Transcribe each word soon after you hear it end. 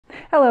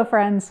Hello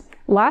friends.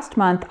 Last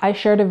month I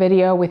shared a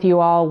video with you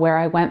all where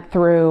I went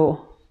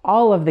through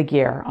all of the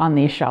gear on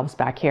these shelves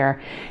back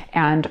here,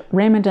 and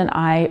Raymond and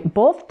I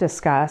both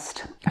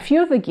discussed a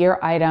few of the gear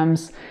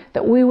items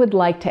that we would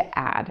like to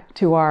add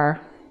to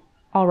our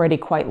already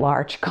quite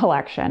large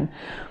collection.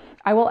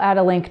 I will add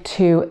a link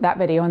to that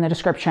video in the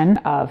description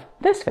of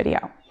this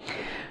video.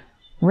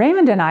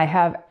 Raymond and I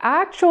have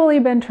actually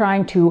been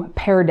trying to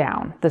pare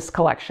down this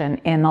collection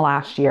in the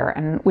last year,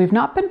 and we've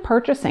not been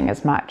purchasing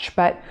as much,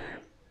 but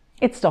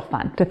it's still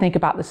fun to think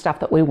about the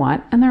stuff that we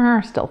want, and there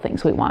are still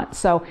things we want.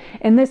 So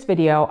in this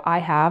video, I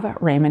have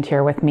Raymond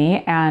here with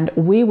me, and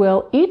we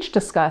will each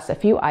discuss a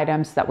few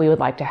items that we would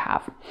like to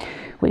have.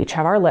 We each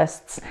have our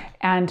lists,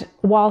 and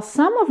while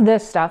some of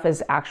this stuff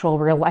is actual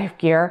real life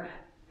gear,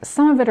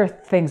 some of it are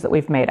things that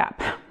we've made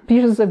up,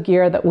 pieces of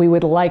gear that we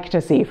would like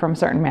to see from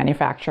certain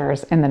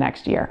manufacturers in the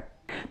next year.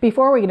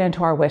 Before we get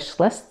into our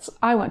wish lists,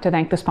 I want to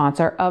thank the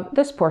sponsor of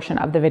this portion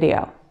of the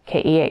video,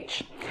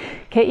 KEH.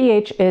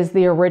 KEH is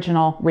the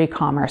original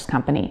re-commerce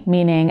company,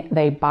 meaning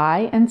they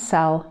buy and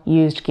sell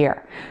used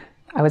gear.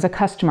 I was a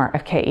customer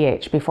of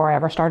KEH before I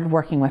ever started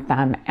working with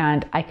them,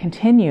 and I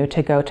continue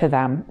to go to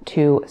them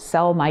to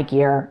sell my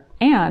gear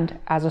and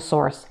as a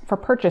source for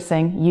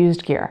purchasing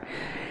used gear.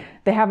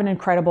 They have an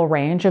incredible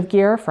range of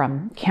gear,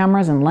 from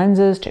cameras and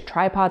lenses to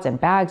tripods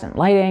and bags and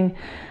lighting.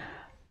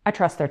 I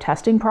trust their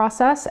testing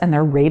process and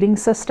their rating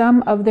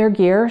system of their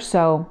gear,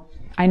 so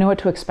I know what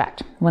to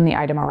expect when the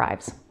item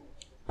arrives.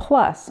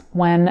 Plus,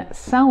 when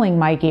selling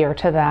my gear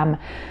to them,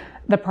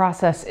 the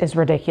process is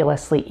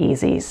ridiculously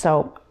easy,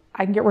 so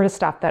I can get rid of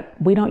stuff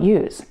that we don't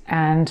use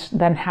and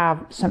then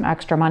have some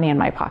extra money in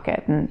my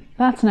pocket, and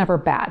that's never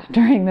bad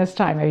during this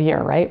time of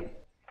year, right?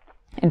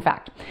 In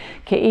fact,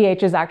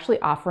 KEH is actually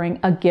offering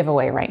a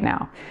giveaway right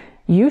now.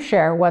 You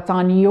share what's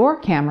on your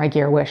camera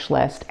gear wish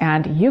list,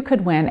 and you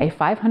could win a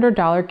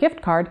 $500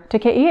 gift card to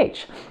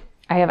KEH.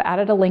 I have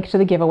added a link to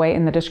the giveaway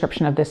in the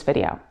description of this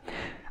video.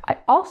 I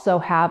also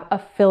have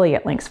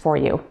affiliate links for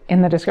you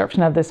in the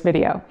description of this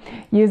video.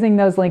 Using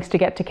those links to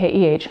get to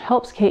KEH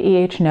helps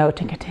KEH know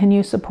to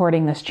continue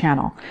supporting this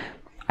channel.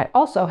 I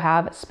also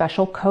have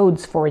special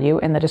codes for you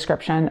in the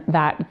description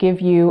that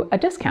give you a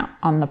discount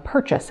on the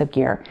purchase of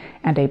gear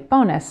and a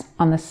bonus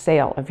on the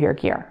sale of your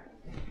gear.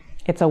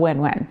 It's a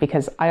win-win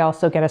because I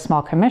also get a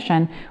small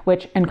commission,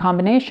 which in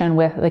combination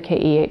with the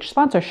KEH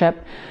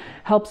sponsorship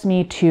helps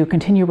me to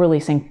continue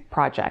releasing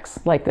projects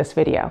like this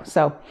video.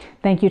 So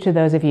thank you to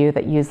those of you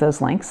that use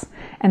those links,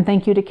 and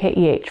thank you to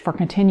KEH for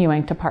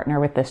continuing to partner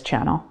with this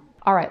channel.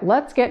 All right,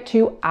 let's get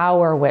to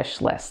our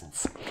wish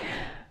lists.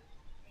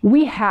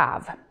 We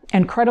have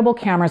incredible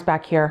cameras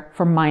back here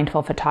for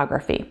mindful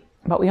photography,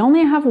 but we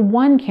only have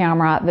one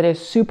camera that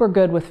is super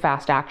good with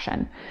fast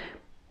action.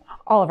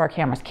 All of our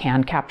cameras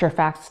can capture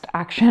fast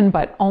action,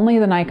 but only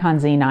the Nikon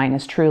Z9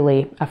 is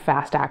truly a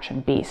fast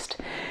action beast.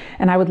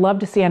 And I would love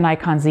to see a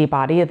Nikon Z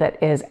body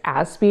that is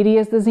as speedy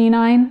as the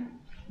Z9,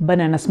 but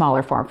in a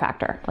smaller form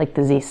factor, like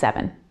the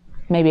Z7.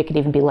 Maybe it could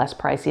even be less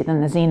pricey than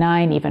the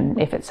Z9, even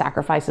if it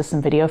sacrifices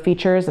some video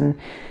features. And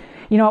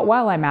you know what,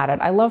 while I'm at it,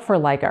 I love for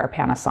Leica or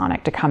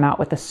Panasonic to come out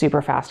with a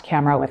super fast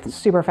camera with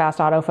super fast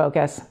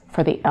autofocus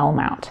for the L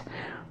mount.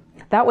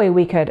 That way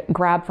we could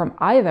grab from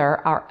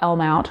either our L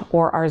mount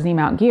or our Z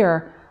mount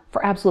gear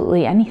for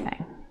absolutely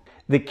anything.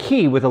 The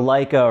key with a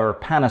Leica or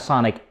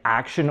Panasonic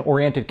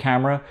action-oriented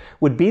camera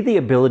would be the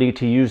ability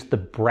to use the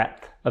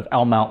breadth of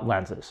L mount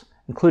lenses,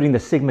 including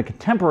the Sigma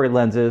contemporary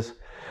lenses,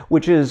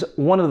 which is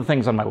one of the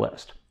things on my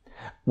list.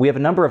 We have a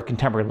number of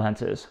contemporary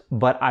lenses,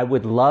 but I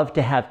would love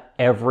to have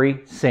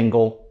every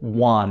single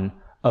one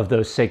of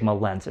those Sigma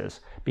lenses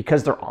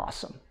because they're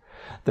awesome.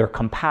 They're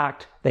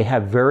compact, they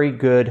have very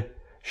good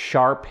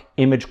sharp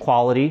image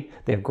quality,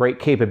 they have great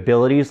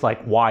capabilities like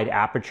wide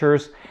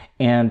apertures,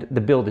 and the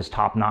build is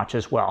top-notch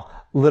as well.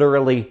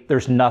 Literally,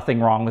 there's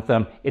nothing wrong with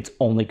them. It's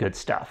only good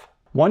stuff.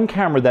 One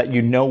camera that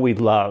you know we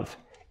love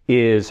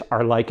is our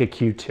Leica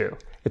Q2.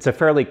 It's a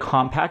fairly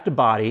compact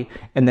body,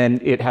 and then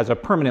it has a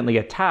permanently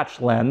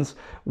attached lens,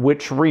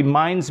 which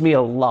reminds me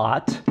a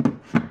lot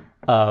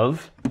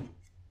of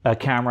a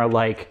camera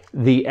like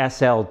the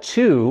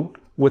SL2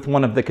 with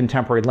one of the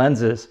contemporary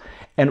lenses.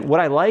 And what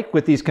I like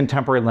with these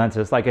contemporary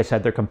lenses, like I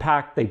said, they're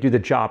compact, they do the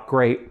job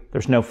great,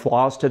 there's no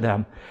flaws to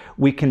them.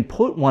 We can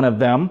put one of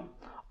them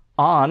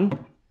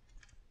on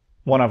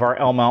one of our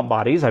L mount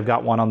bodies. I've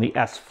got one on the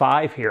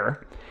S5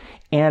 here,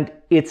 and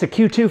it's a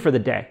Q2 for the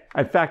day.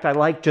 In fact, I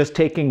like just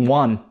taking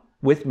one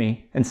with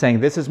me and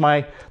saying, this is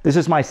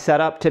my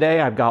setup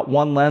today. I've got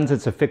one lens,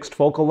 it's a fixed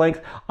focal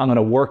length. I'm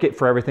gonna work it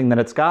for everything that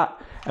it's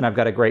got, and I've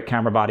got a great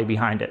camera body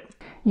behind it.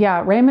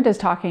 Yeah, Raymond is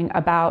talking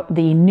about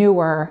the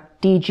newer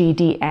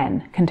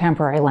DGDN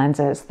contemporary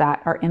lenses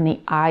that are in the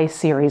I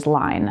series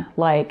line,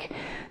 like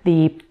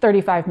the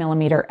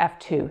 35mm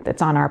f2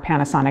 that's on our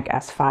Panasonic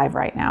S5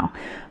 right now.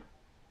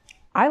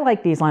 I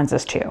like these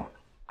lenses too.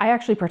 I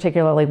actually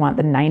particularly want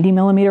the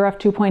 90mm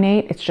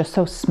f2.8. It's just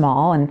so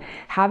small, and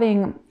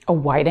having a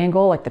wide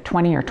angle like the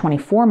 20 or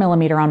 24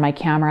 millimeter on my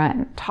camera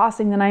and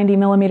tossing the 90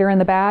 millimeter in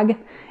the bag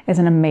is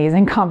an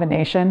amazing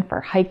combination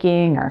for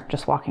hiking or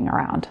just walking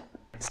around.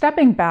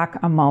 Stepping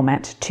back a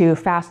moment to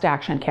fast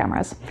action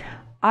cameras,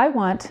 I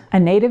want a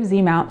native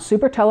Z-mount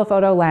super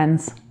telephoto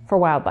lens for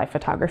wildlife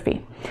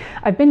photography.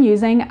 I've been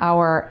using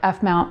our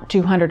F-mount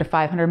 200 to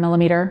 500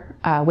 millimeter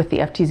with the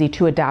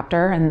FTZ2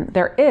 adapter, and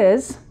there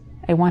is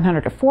a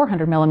 100 to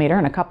 400 millimeter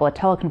and a couple of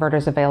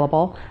teleconverters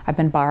available. I've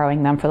been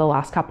borrowing them for the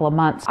last couple of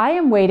months. I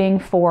am waiting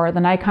for the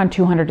Nikon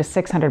 200 to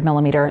 600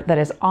 millimeter that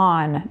is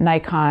on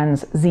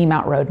Nikon's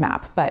Z-mount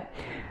roadmap, but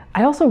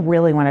I also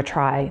really want to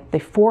try the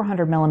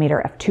 400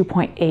 millimeter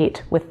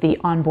f2.8 with the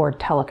onboard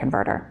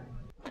teleconverter.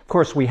 Of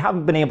course, we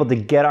haven't been able to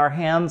get our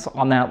hands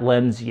on that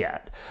lens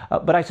yet,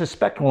 but I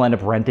suspect we'll end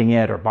up renting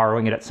it or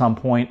borrowing it at some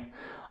point.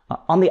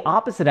 On the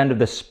opposite end of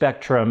the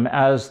spectrum,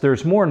 as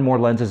there's more and more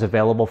lenses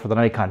available for the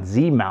Nikon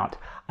Z-mount,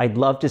 I'd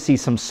love to see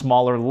some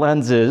smaller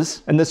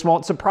lenses, and this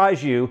won't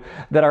surprise you,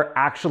 that are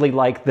actually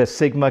like the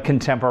Sigma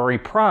Contemporary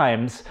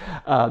primes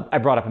I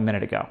brought up a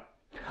minute ago.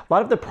 A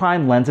lot of the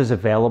prime lenses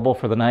available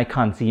for the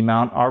Nikon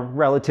Z-mount are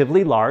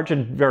relatively large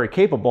and very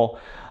capable.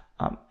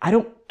 I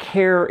don't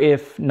care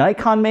if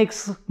Nikon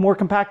makes more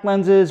compact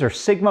lenses or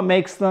Sigma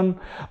makes them,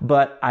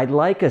 but I'd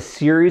like a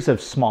series of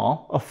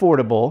small,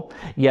 affordable,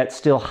 yet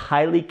still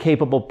highly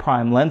capable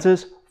prime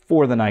lenses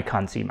for the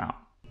Nikon Z-mount.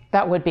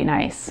 That would be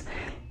nice.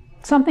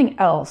 Something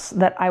else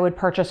that I would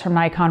purchase from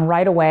Nikon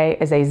right away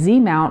is a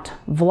Z-mount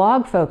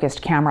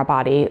vlog-focused camera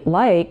body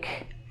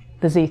like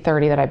the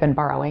Z30 that I've been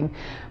borrowing,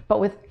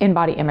 but with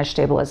in-body image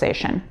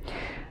stabilization.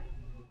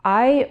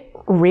 I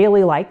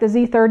really like the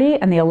Z30,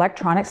 and the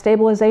electronic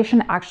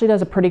stabilization actually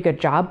does a pretty good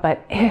job,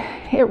 but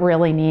it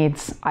really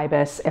needs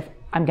IBIS if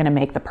I'm going to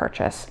make the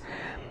purchase,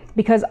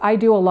 because I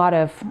do a lot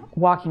of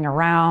walking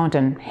around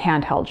and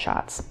handheld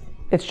shots.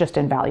 It's just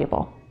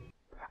invaluable.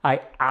 I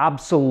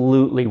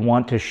absolutely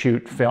want to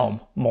shoot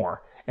film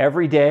more.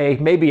 Every day,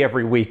 maybe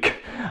every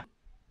week.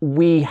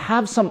 We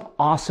have some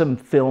awesome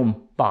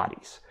film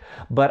bodies,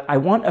 but I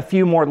want a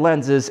few more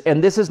lenses,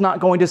 and this is not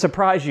going to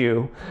surprise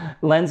you.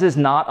 Lenses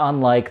not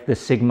unlike the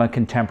Sigma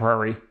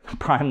Contemporary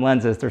prime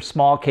lenses. They're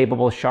small,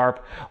 capable,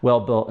 sharp,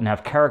 well-built, and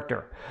have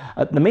character.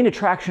 The main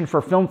attraction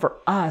for film for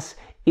us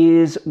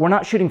is we're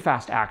not shooting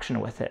fast action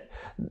with it.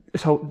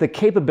 So the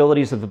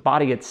capabilities of the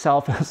body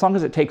itself, as long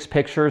as it takes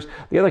pictures,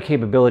 the other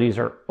capabilities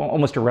are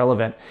almost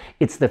irrelevant.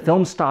 It's the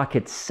film stock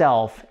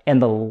itself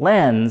and the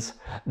lens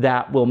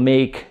that will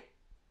make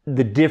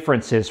the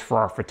differences for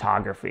our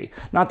photography,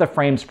 not the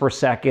frames per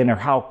second or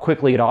how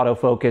quickly it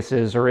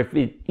autofocuses or if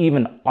it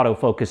even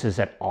autofocuses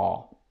at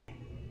all.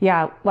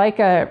 Yeah,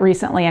 Leica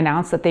recently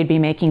announced that they'd be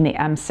making the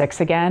M6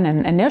 again,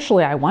 and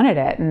initially I wanted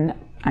it, and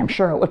I'm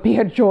sure it would be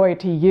a joy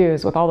to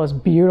use with all those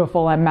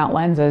beautiful M-mount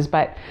lenses,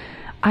 but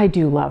I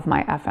do love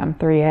my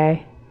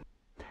FM3A.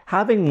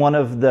 Having one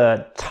of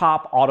the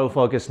top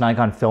autofocus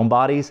Nikon film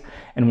bodies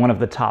and one of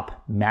the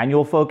top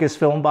manual focus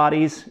film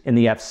bodies in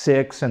the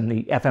F6 and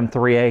the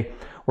FM3A,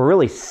 we're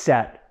really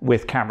set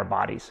with camera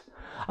bodies.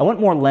 I want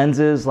more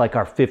lenses like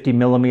our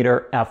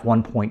 50mm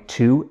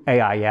f1.2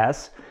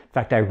 AIS. In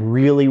fact, I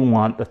really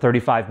want the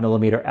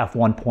 35mm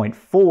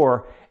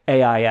f1.4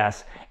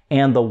 AIS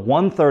and the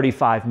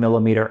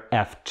 135mm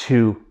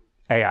f2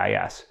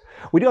 AIS.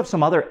 We do have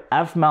some other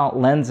f-mount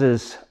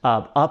lenses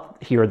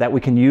up here that we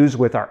can use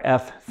with our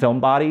f film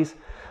bodies,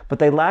 but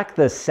they lack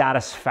the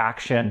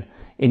satisfaction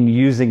in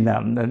using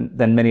them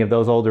than many of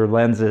those older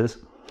lenses.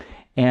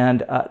 And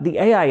the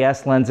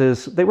AIS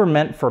lenses, they were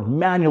meant for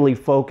manually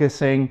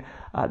focusing.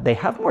 They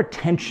have more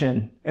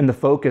tension in the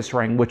focus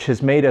ring, which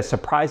has made a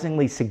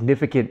surprisingly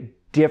significant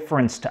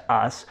difference to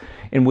us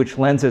in which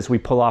lenses we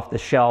pull off the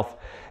shelf,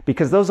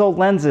 because those old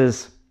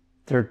lenses,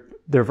 they're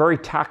very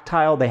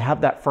tactile. They have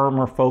that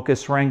firmer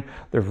focus ring.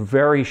 They're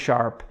very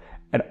sharp,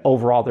 and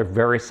overall, they're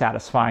very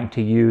satisfying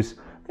to use.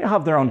 They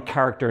have their own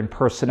character and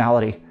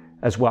personality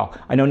as well.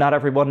 I know not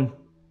everyone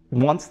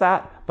wants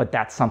that, but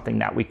that's something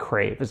that we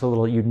crave, is a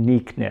little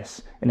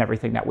uniqueness in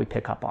everything that we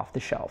pick up off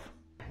the shelf.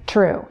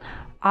 True.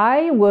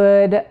 I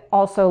would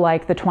also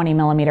like the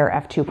 20mm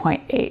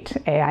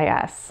f2.8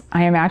 AIS.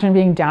 I imagine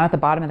being down at the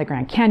bottom of the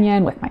Grand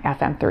Canyon with my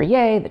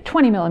FM3A, the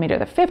 20mm,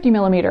 the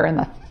 50mm, and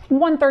the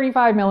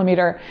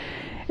 135mm.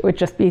 It would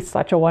just be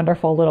such a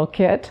wonderful little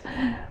kit.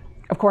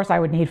 Of course, I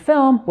would need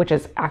film, which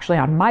is actually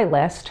on my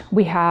list.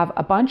 We have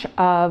a bunch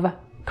of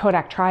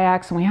Kodak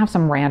Tri-X, and we have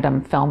some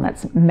random film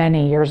that's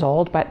many years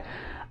old, but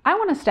I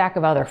want a stack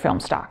of other film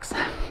stocks.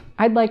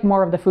 I'd like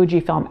more of the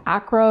Fujifilm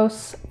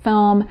Acros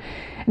film,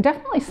 and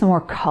definitely some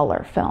more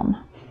color film.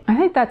 I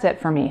think that's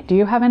it for me. Do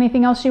you have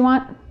anything else you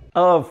want?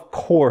 Of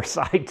course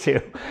I do.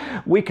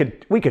 We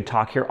could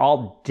talk here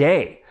all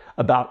day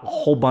about a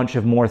whole bunch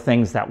of more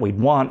things that we'd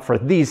want for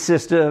these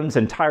systems,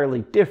 entirely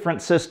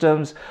different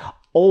systems,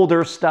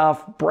 older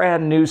stuff,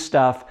 brand new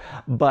stuff.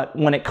 But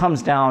when it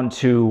comes down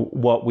to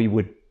what we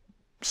would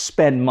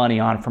spend money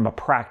on from a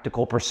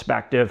practical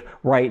perspective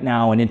right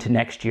now and into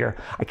next year,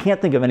 I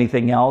can't think of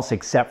anything else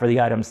except for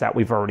the items that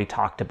we've already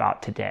talked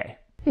about today.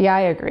 Yeah,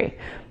 I agree.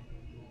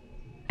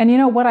 And you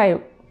know what I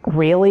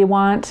really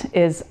want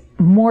is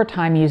more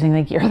time using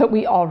the gear that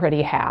we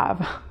already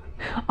have.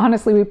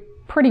 Honestly, we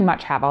pretty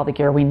much have all the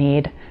gear we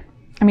need.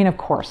 I mean, of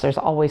course, there's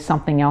always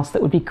something else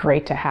that would be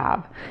great to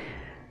have.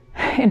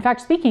 In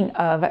fact, speaking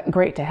of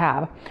great to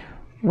have,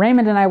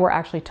 Raymond and I were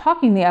actually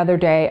talking the other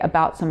day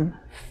about some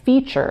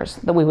features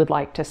that we would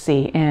like to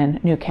see in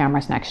new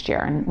cameras next year,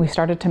 and we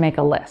started to make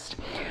a list.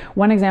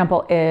 One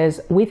example is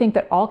we think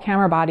that all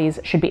camera bodies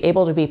should be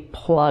able to be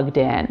plugged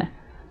in.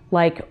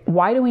 Like,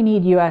 why do we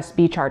need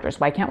USB chargers?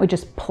 Why can't we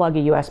just plug a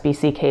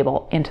USB-C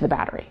cable into the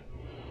battery?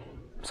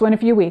 So in a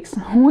few weeks,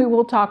 we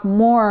will talk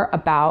more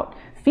about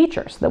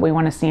features that we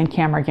want to see in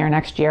camera gear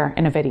next year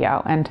in a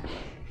video, and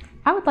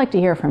I would like to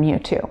hear from you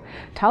too.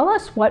 Tell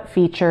us what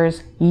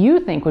features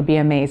you think would be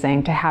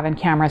amazing to have in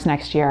cameras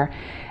next year,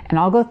 and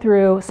I'll go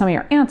through some of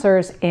your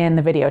answers in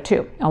the video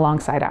too,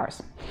 alongside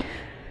ours.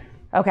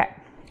 Okay,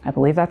 I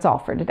believe that's all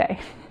for today.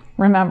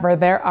 Remember,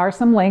 there are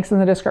some links in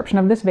the description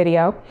of this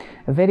video,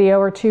 a video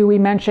or two we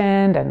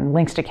mentioned, and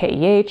links to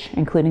KEH,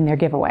 including their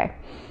giveaway.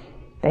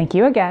 Thank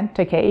you again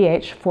to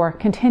KEH for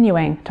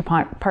continuing to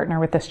partner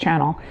with this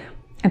channel,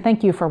 and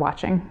thank you for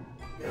watching.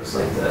 It was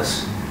like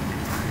this.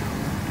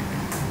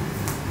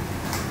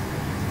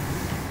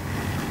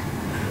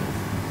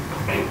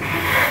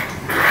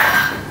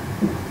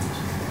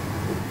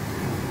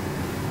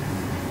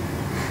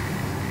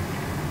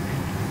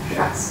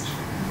 Yes.